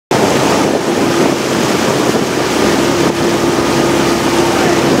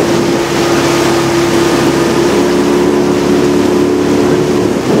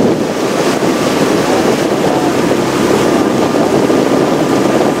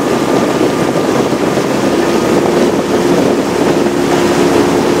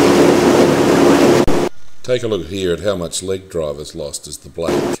Take a look here at how much leg drive is lost as the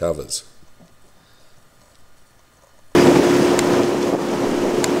blade covers.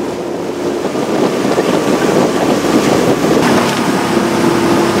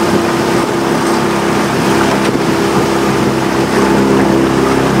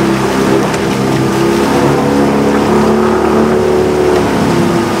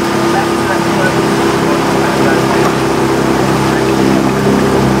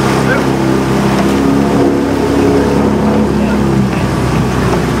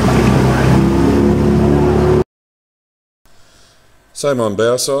 Same on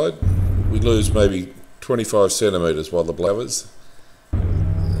bow side, we lose maybe 25 centimetres while the blavers.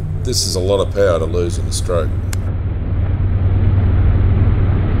 This is a lot of power to lose in a stroke.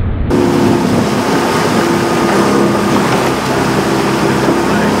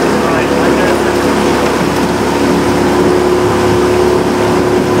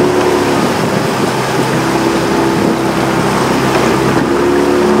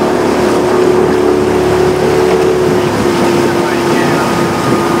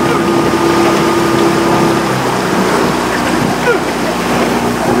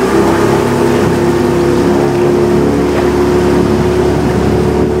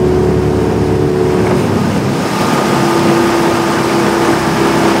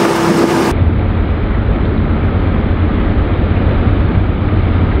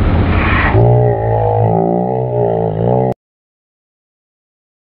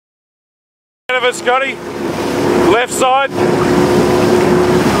 Of it, Scotty. Left side.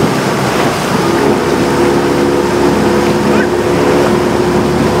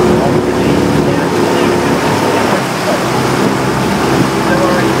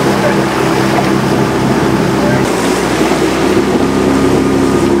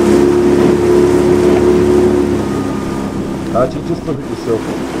 Archie, just look at yourself.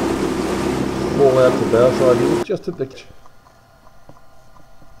 Fall out to bow side here, just at the...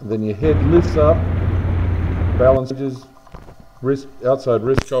 Then your head lifts up, balance edges, wrist, outside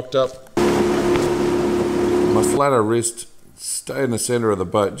wrist chopped up. My flatter wrist, stay in the centre of the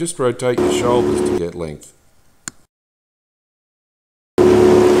boat. Just rotate your shoulders to get length.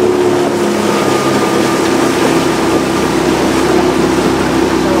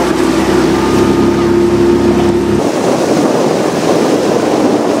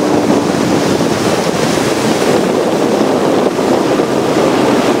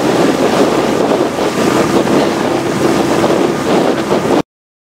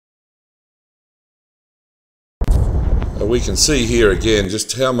 We can see here again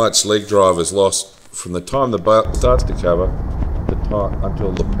just how much leg drive is lost from the time the boat starts to cover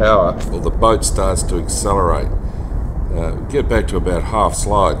until the power or the boat starts to accelerate. Get back to about half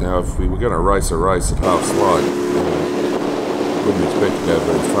slide. Now if we were going to race a race at half slide, wouldn't expect to go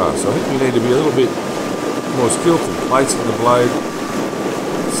very fast. So I think we need to be a little bit more skillful placing the blade,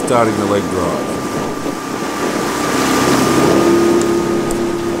 starting the leg drive.